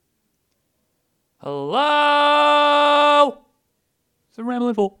Hello! It's a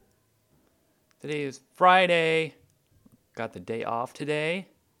Rambling Fool. Today is Friday. Got the day off today.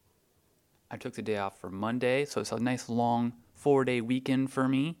 I took the day off for Monday, so it's a nice long 4-day weekend for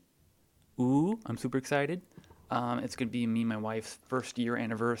me. Ooh, I'm super excited. It's going to be me and my wife's first year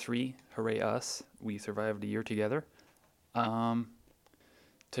anniversary. Hooray us. We survived a year together.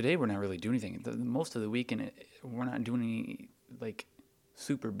 Today we're not really doing anything. Most of the weekend we're not doing any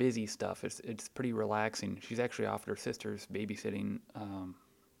super busy stuff. It's pretty relaxing. She's actually off at her sister's babysitting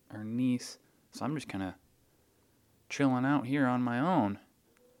our niece, so I'm just kind of chilling out here on my own.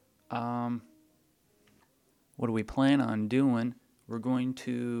 What do we plan on doing? We're going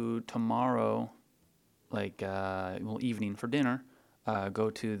to tomorrow, evening for dinner, go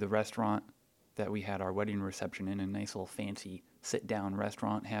to the restaurant that we had our wedding reception in, a nice little fancy sit-down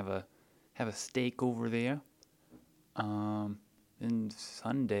restaurant. Have a steak over there. And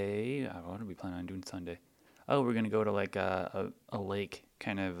Sunday, what do we plan on doing Sunday? Oh, we're gonna go to a lake,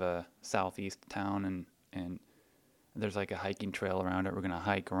 kind of southeast town, and there's like a hiking trail around it. We're gonna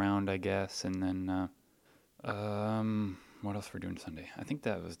hike around, I guess, and then what else we're doing Sunday? I think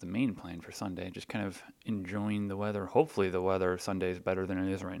that was the main plan for Sunday. Just kind of enjoying the weather. Hopefully, the weather Sunday is better than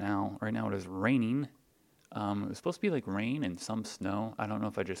it is right now. Right now, it is raining. It was supposed to be like rain and some snow. I don't know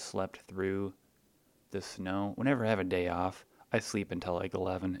if I just slept through the snow. Whenever I have a day off, I sleep until like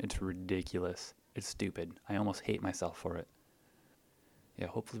 11. It's ridiculous. It's stupid. I almost hate myself for it. Yeah,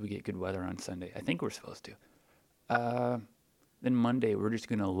 hopefully we get good weather on Sunday. I think we're supposed to. Then Monday, we're just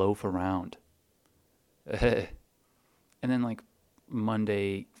going to loaf around. And then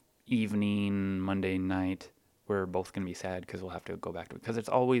Monday evening, Monday night, we're both going to be sad because we'll have to go back to it. Because it's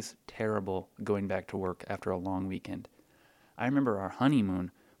always terrible going back to work after a long weekend. I remember our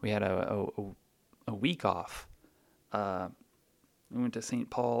honeymoon, we had a week off. We went to St.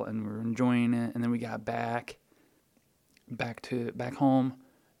 Paul and we were enjoying it, and then we got back home,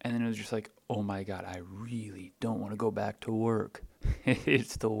 and then it was just like, oh my God, I really don't want to go back to work.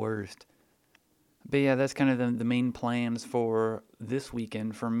 It's the worst. But yeah, that's kind of the main plans for this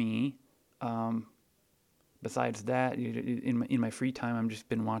weekend for me. Besides that, in my free time, I've just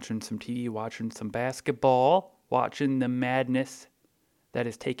been watching some TV, watching some basketball, watching the madness that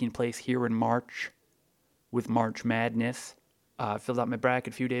is taking place here in March with March Madness. Filled out my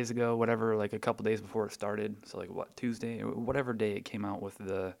bracket a few days ago, whatever, a couple days before it started. So Tuesday, or whatever day it came out with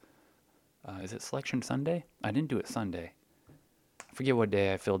the, is it Selection Sunday? I didn't do it Sunday. I forget what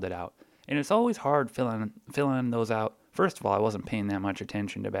day I filled it out. And it's always hard filling those out. First of all, I wasn't paying that much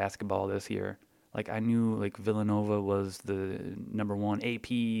attention to basketball this year. I knew Villanova was the number one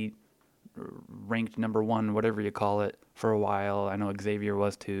AP, ranked number one, whatever you call it, for a while. I know Xavier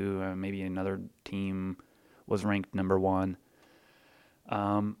was too. Maybe another team was ranked number one.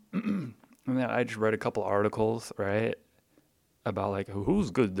 And then I just read a couple articles, right, about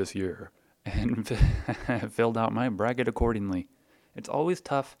who's good this year, and filled out my bracket accordingly. It's always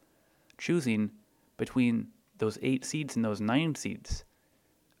tough choosing between those 8 seeds and those 9 seeds,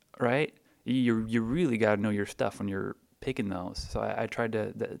 right? You really got to know your stuff when you're picking those. So I tried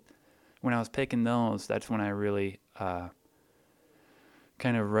to, when I was picking those, that's when I really kind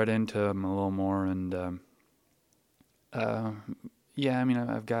of read into them a little more, and yeah, I mean,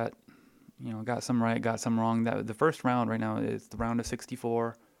 I've got some right, got some wrong. That the first round right now is the round of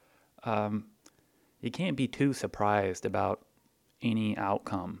 64. You can't be too surprised about any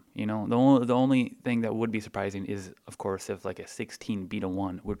outcome. The only thing that would be surprising is, of course, if a 16 beat a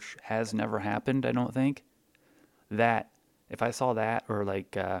 1, which has never happened, I don't think. That, if I saw that, or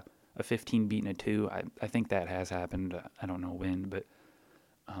a 15 beating a 2, I think that has happened. I don't know when, but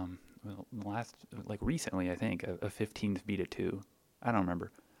recently, I think a 15's beat a 2. I don't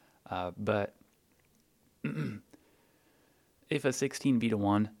remember. But if a 16 beat a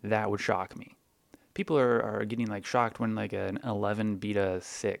 1, that would shock me. People are getting shocked when an 11 beat a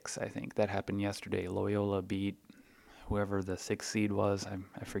 6, I think. That happened yesterday. Loyola beat whoever the 6th seed was.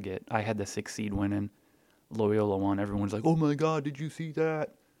 I forget. I had the 6th seed winning. Loyola won. Everyone's like, oh my God, did you see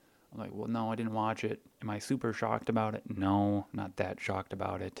that? I'm like, well, no, I didn't watch it. Am I super shocked about it? No, not that shocked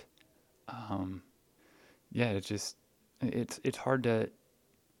about it. Yeah, it's hard to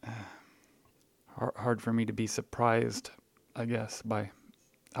hard for me to be surprised, I guess, by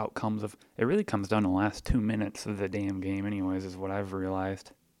outcomes of it. Really comes down to the last 2 minutes of the damn game anyways, is what I've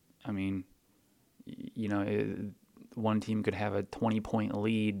realized. I mean, one team could have a 20-point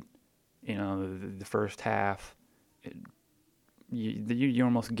lead, the first half. You're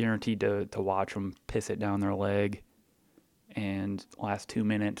almost guaranteed to watch them piss it down their leg, and last 2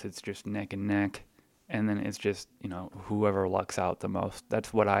 minutes it's just neck and neck, and then it's just whoever lucks out the most.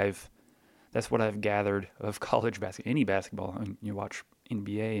 That's what I've That's what I've gathered of college basketball, any basketball. I mean, you watch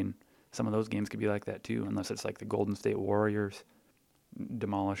NBA, and some of those games could be like that too, unless it's like the Golden State Warriors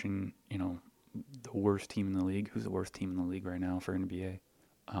demolishing, the worst team in the league. Who's the worst team in the league right now for NBA?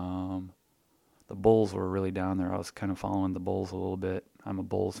 The Bulls were really down there. I was kind of following the Bulls a little bit. I'm a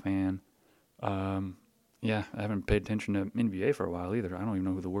Bulls fan. Yeah, I haven't paid attention to NBA for a while either. I don't even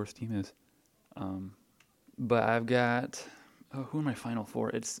know who the worst team is. But I've got, who are my final four?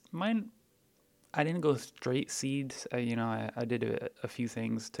 It's mine. I didn't go straight seeds. I did a few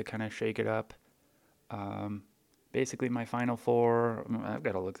things to kind of shake it up. Basically, my final four, I've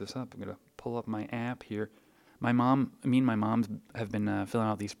got to look this up. I'm going to pull up my app here. Me and my mom's have been filling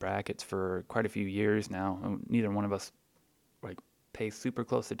out these brackets for quite a few years now. Neither one of us pay super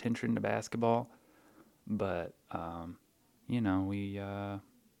close attention to basketball, but we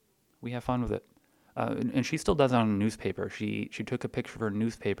have fun with it. And she still does it on a newspaper. She took a picture of her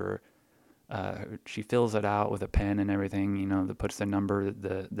newspaper. She fills it out with a pen and everything, that puts the number,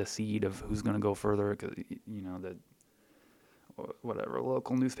 the seed of who's going to go further, because, the whatever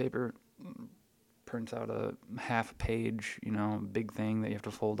local newspaper prints out a half page, big thing that you have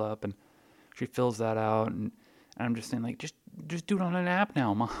to fold up, and she fills that out, and I'm just saying, just do it on an app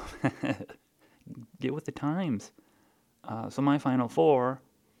now, Mom. Get with the times. So my final four,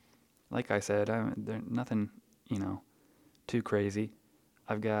 like I said, they're nothing, too crazy.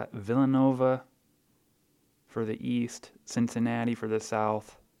 I've got Villanova for the East, Cincinnati for the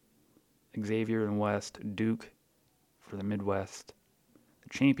South, Xavier in the West, Duke for the Midwest. The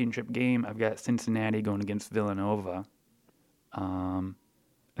championship game, I've got Cincinnati going against Villanova. And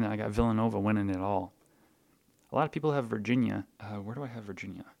then I got Villanova winning it all. A lot of people have Virginia. Where do I have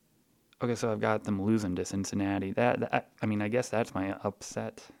Virginia? Okay, so I've got them losing to Cincinnati. I guess that's my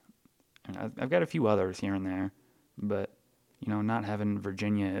upset. I've got a few others here and there, but not having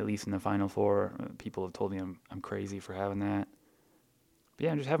Virginia at least in the Final Four, people have told me I'm crazy for having that. But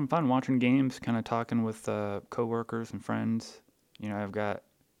yeah, just having fun watching games, kind of talking with coworkers and friends. I've got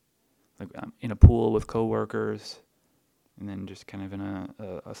I'm in a pool with coworkers, and then just kind of in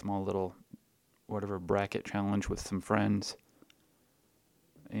a small little whatever bracket challenge with some friends.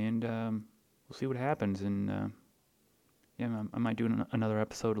 And we'll see what happens. And I might do another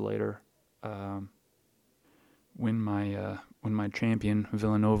episode later. When my champion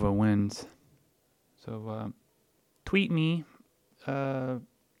Villanova wins. So tweet me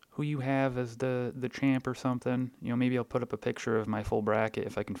who you have as the champ or something. Maybe I'll put up a picture of my full bracket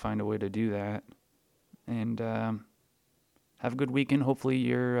if I can find a way to do that. And have a good weekend. Hopefully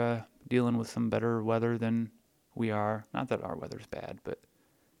you're dealing with some better weather than we are. Not that our weather's bad, but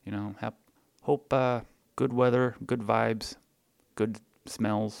hope good weather, good vibes, good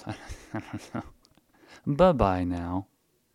smells. I don't know. Bye-bye now.